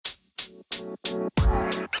The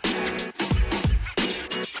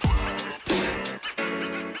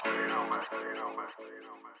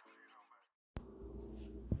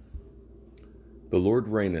Lord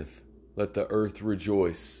reigneth, let the earth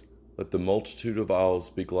rejoice, let the multitude of isles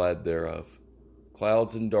be glad thereof.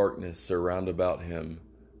 Clouds and darkness are round about him,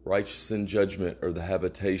 righteousness and judgment are the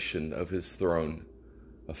habitation of his throne.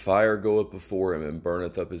 A fire goeth before him, and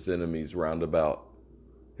burneth up his enemies round about.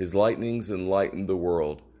 His lightnings enlightened the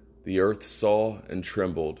world, the earth saw and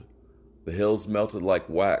trembled. The hills melted like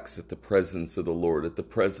wax at the presence of the Lord, at the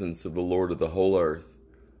presence of the Lord of the whole earth.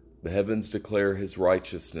 The heavens declare his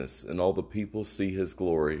righteousness, and all the people see his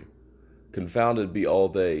glory. Confounded be all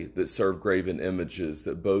they that serve graven images,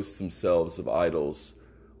 that boast themselves of idols.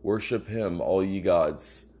 Worship him, all ye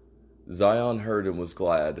gods. Zion heard and was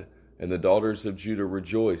glad, and the daughters of Judah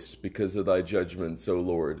rejoiced because of thy judgments, O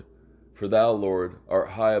Lord. For thou, Lord,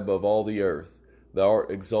 art high above all the earth, thou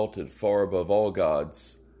art exalted far above all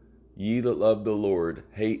gods. Ye that love the Lord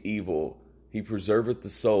hate evil, he preserveth the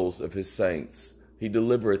souls of his saints. He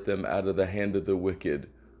delivereth them out of the hand of the wicked.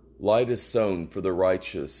 Light is sown for the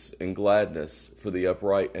righteous, and gladness for the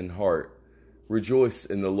upright in heart. Rejoice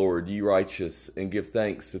in the Lord, ye righteous, and give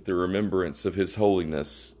thanks at the remembrance of his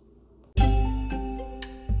holiness.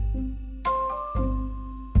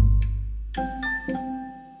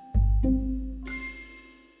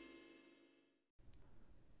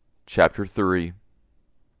 Chapter 3.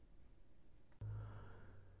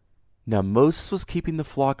 Now Moses was keeping the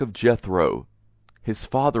flock of Jethro, his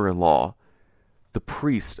father-in-law, the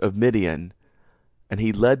priest of Midian, and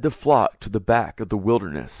he led the flock to the back of the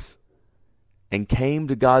wilderness, and came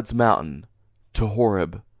to God's mountain, to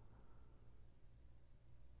Horeb.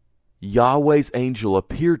 Yahweh's angel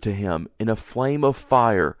appeared to him in a flame of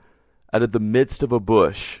fire out of the midst of a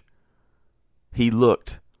bush. He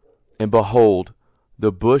looked, and behold,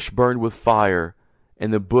 the bush burned with fire,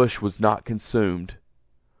 and the bush was not consumed.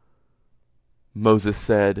 Moses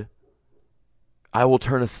said, I will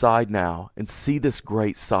turn aside now and see this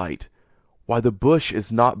great sight, why the bush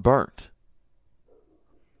is not burnt.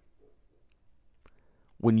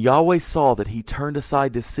 When Yahweh saw that he turned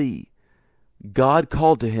aside to see, God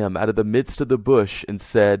called to him out of the midst of the bush and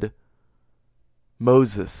said,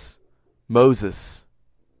 Moses, Moses.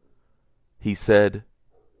 He said,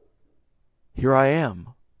 Here I am.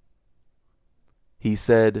 He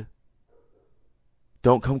said,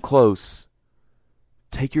 Don't come close.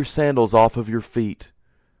 Take your sandals off of your feet,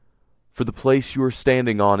 for the place you are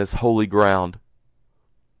standing on is holy ground.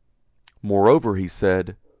 Moreover, he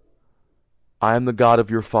said, I am the God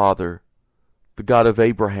of your father, the God of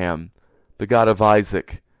Abraham, the God of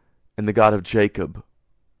Isaac, and the God of Jacob.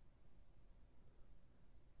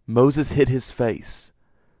 Moses hid his face,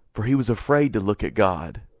 for he was afraid to look at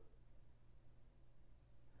God.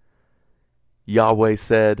 Yahweh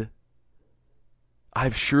said, I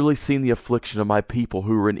have surely seen the affliction of my people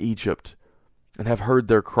who are in Egypt, and have heard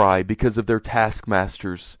their cry because of their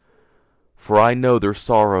taskmasters, for I know their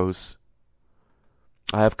sorrows.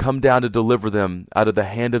 I have come down to deliver them out of the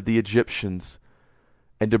hand of the Egyptians,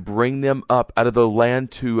 and to bring them up out of the land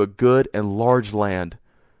to a good and large land,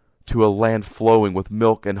 to a land flowing with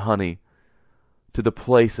milk and honey, to the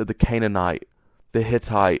place of the Canaanite, the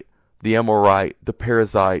Hittite, the Amorite, the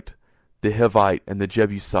Perizzite, the Hivite, and the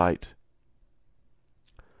Jebusite.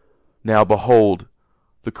 Now behold,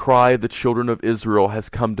 the cry of the children of Israel has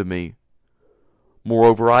come to me.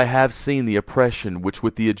 Moreover, I have seen the oppression which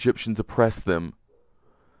with the Egyptians oppress them.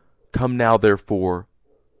 Come now, therefore,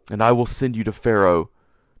 and I will send you to Pharaoh,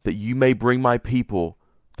 that you may bring my people,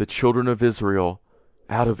 the children of Israel,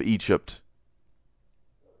 out of Egypt.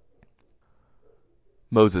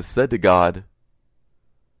 Moses said to God,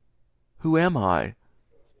 Who am I,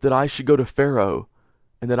 that I should go to Pharaoh,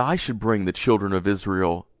 and that I should bring the children of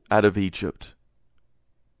Israel out of Egypt?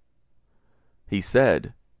 He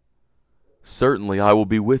said, Certainly I will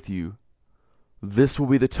be with you. This will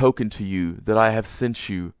be the token to you that I have sent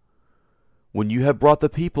you. When you have brought the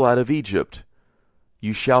people out of Egypt,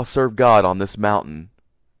 you shall serve God on this mountain.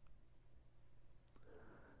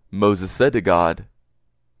 Moses said to God,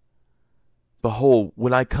 Behold,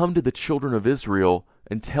 when I come to the children of Israel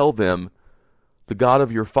and tell them, The God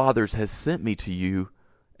of your fathers has sent me to you,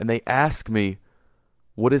 and they ask me,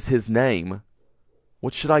 What is his name?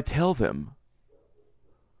 What should I tell them?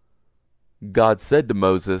 God said to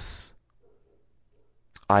Moses,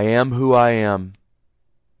 I am who I am.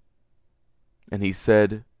 And he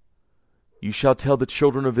said, You shall tell the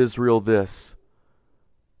children of Israel this,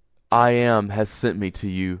 I am has sent me to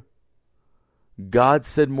you. God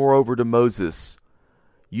said moreover to Moses,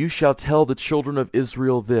 You shall tell the children of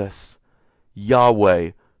Israel this,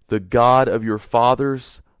 Yahweh, the God of your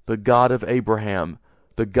fathers, the God of Abraham,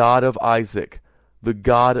 the God of Isaac, the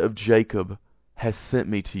God of Jacob, has sent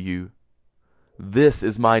me to you. This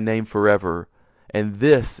is my name forever, and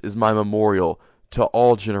this is my memorial to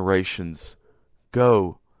all generations.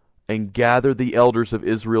 Go and gather the elders of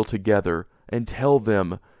Israel together, and tell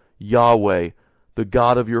them, Yahweh, the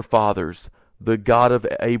God of your fathers, the God of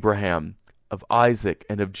Abraham, of Isaac,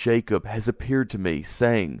 and of Jacob, has appeared to me,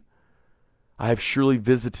 saying, I have surely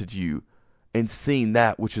visited you, and seen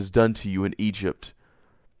that which is done to you in Egypt.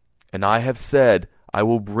 And I have said, I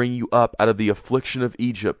will bring you up out of the affliction of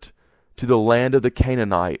Egypt, to the land of the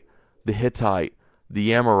Canaanite, the Hittite,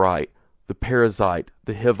 the Amorite, the Perizzite,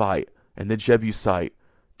 the Hivite, and the Jebusite,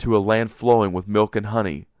 to a land flowing with milk and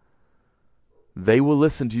honey. They will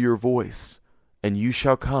listen to your voice, and you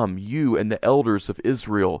shall come, you and the elders of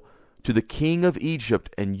Israel, to the king of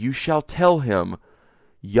Egypt, and you shall tell him,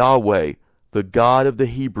 Yahweh, the God of the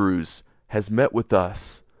Hebrews, has met with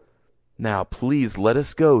us. Now please let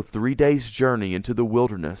us go 3 days' journey into the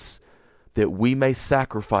wilderness, that we may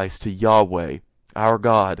sacrifice to Yahweh, our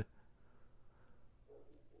God.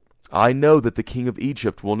 I know that the king of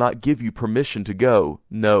Egypt will not give you permission to go,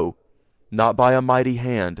 no, not by a mighty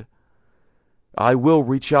hand. I will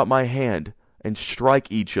reach out my hand and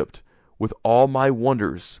strike Egypt with all my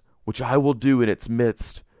wonders, which I will do in its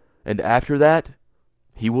midst, and after that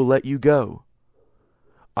he will let you go.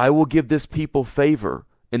 I will give this people favor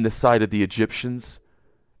in the sight of the Egyptians,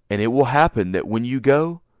 and it will happen that when you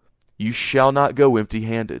go, you shall not go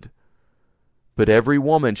empty-handed. But every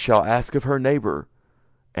woman shall ask of her neighbor,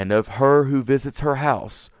 and of her who visits her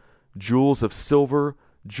house, jewels of silver,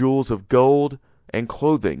 jewels of gold, and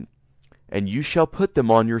clothing, and you shall put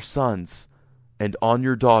them on your sons, and on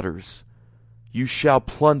your daughters. You shall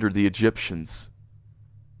plunder the Egyptians.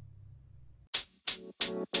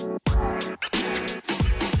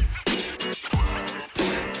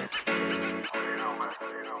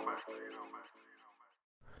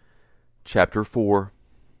 Chapter 4.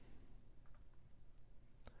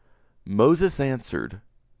 Moses answered,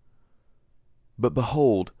 But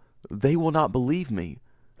behold, they will not believe me,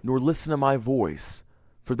 nor listen to my voice,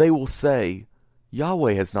 for they will say,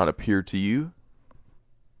 Yahweh has not appeared to you.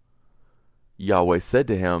 Yahweh said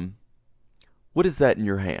to him, What is that in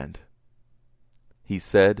your hand? He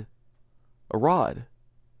said, A rod.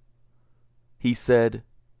 He said,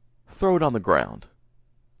 Throw it on the ground.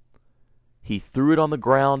 He threw it on the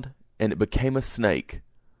ground, and it became a snake,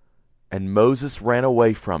 and Moses ran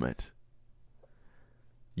away from it.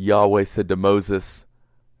 Yahweh said to Moses,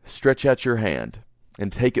 Stretch out your hand,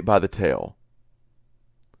 and take it by the tail.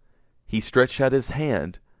 He stretched out his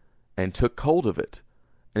hand, and took hold of it,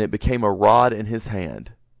 and it became a rod in his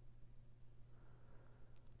hand.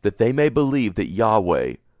 That they may believe that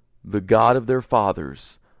Yahweh, the God of their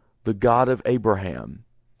fathers, the God of Abraham,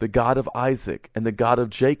 the God of Isaac, and the God of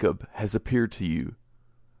Jacob, has appeared to you.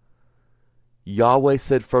 Yahweh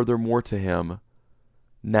said furthermore to him,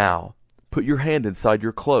 Now put your hand inside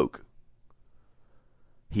your cloak.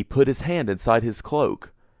 He put his hand inside his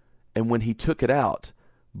cloak, and when he took it out,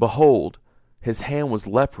 behold, his hand was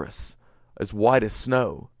leprous, as white as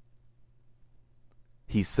snow.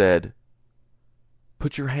 He said,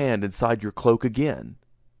 Put your hand inside your cloak again.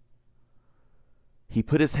 He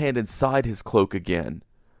put his hand inside his cloak again,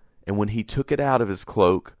 and when he took it out of his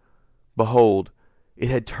cloak, behold, it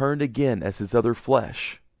had turned again as his other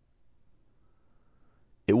flesh.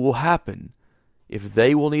 It will happen, if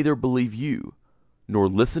they will neither believe you, nor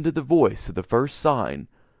listen to the voice of the first sign,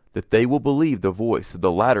 that they will believe the voice of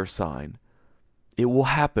the latter sign. It will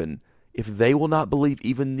happen, if they will not believe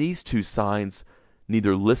even these 2 signs,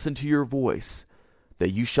 neither listen to your voice,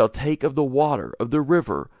 that you shall take of the water of the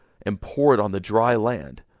river, and pour it on the dry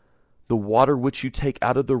land. The water which you take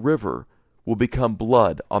out of the river will become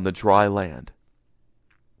blood on the dry land.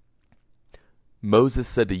 Moses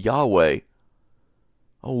said to Yahweh,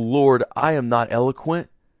 O Lord, I am not eloquent,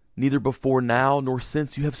 neither before now nor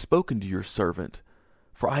since you have spoken to your servant,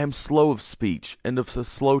 for I am slow of speech and of a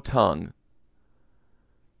slow tongue.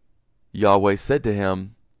 Yahweh said to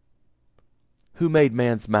him, Who made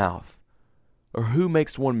man's mouth? Or who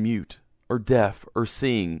makes one mute, or deaf, or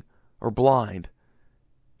seeing, or blind?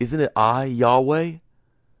 Isn't it I, Yahweh?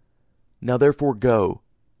 Now therefore go,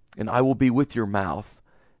 and I will be with your mouth,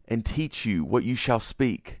 and teach you what you shall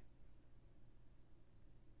speak.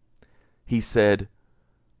 He said,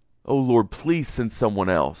 O Lord, please send someone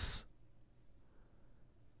else.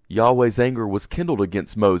 Yahweh's anger was kindled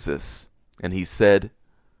against Moses, and he said,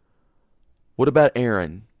 What about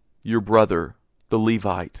Aaron, your brother, the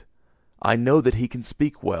Levite? I know that he can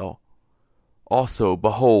speak well. Also,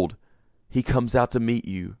 behold, he comes out to meet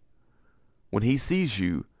you, When he sees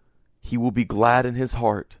you, he will be glad in his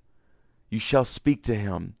heart. You shall speak to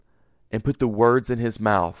him and put the words in his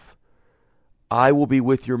mouth. I will be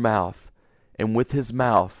with your mouth and with his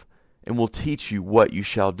mouth, and will teach you what you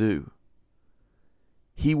shall do.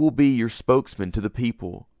 He will be your spokesman to the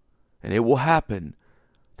people, and it will happen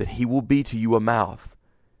that he will be to you a mouth,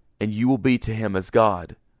 and you will be to him as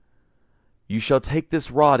God. You shall take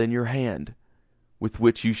this rod in your hand, with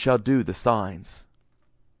which you shall do the signs.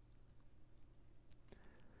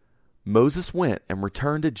 Moses went and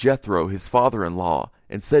returned to Jethro his father-in-law,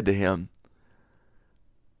 and said to him,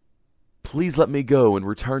 Please let me go and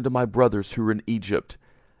return to my brothers who are in Egypt,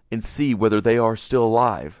 and see whether they are still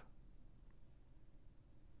alive.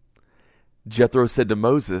 Jethro said to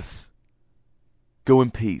Moses, Go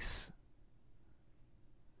in peace.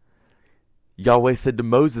 Yahweh said to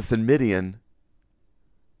Moses in Midian,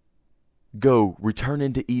 Go, return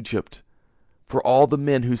into Egypt, for all the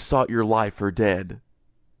men who sought your life are dead.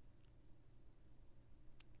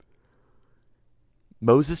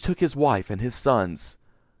 Moses took his wife and his sons,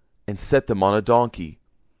 and set them on a donkey,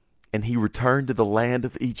 and he returned to the land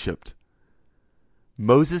of Egypt.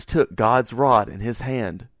 Moses took God's rod in his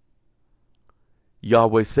hand.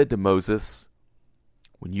 Yahweh said to Moses,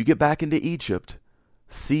 When you get back into Egypt,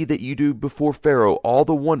 see that you do before Pharaoh all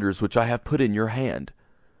the wonders which I have put in your hand.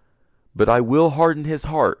 But I will harden his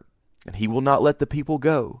heart, and he will not let the people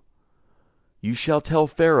go. You shall tell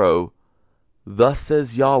Pharaoh, Thus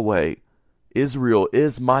says Yahweh, Israel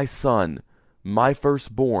is my son, my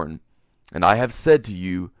firstborn, and I have said to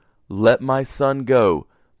you, Let my son go,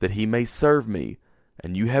 that he may serve me,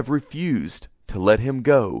 and you have refused to let him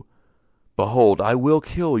go. Behold, I will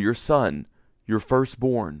kill your son, your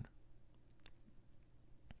firstborn.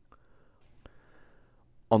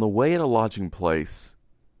 On the way at a lodging place,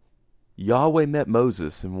 Yahweh met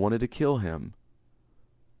Moses and wanted to kill him.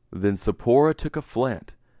 Then Zipporah took a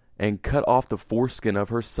flint and cut off the foreskin of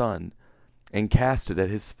her son and cast it at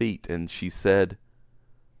his feet, and she said,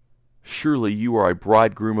 Surely you are a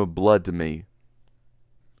bridegroom of blood to me.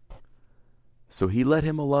 So he let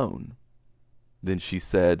him alone. Then she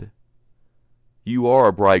said, You are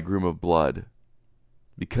a bridegroom of blood,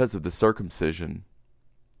 because of the circumcision.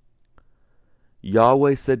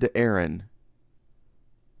 Yahweh said to Aaron,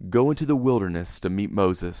 Go into the wilderness to meet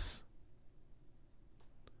Moses.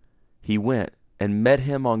 He went and met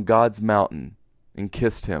him on God's mountain and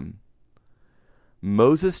kissed him.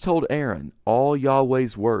 Moses told Aaron all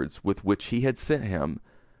Yahweh's words with which he had sent him,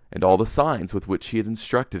 and all the signs with which he had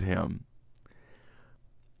instructed him.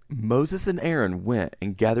 Moses and Aaron went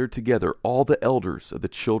and gathered together all the elders of the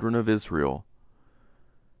children of Israel.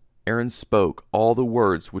 Aaron spoke all the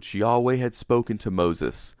words which Yahweh had spoken to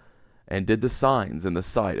Moses, and did the signs in the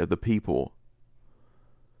sight of the people.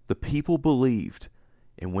 The people believed,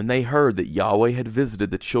 and when they heard that Yahweh had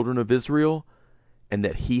visited the children of Israel, and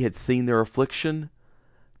that he had seen their affliction,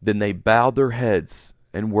 then they bowed their heads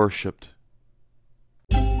and worshipped.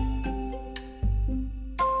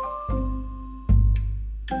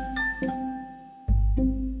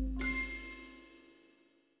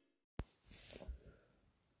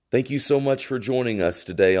 Thank you so much for joining us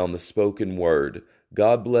today on the Spoken Word.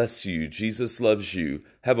 God bless you. Jesus loves you.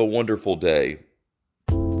 Have a wonderful day.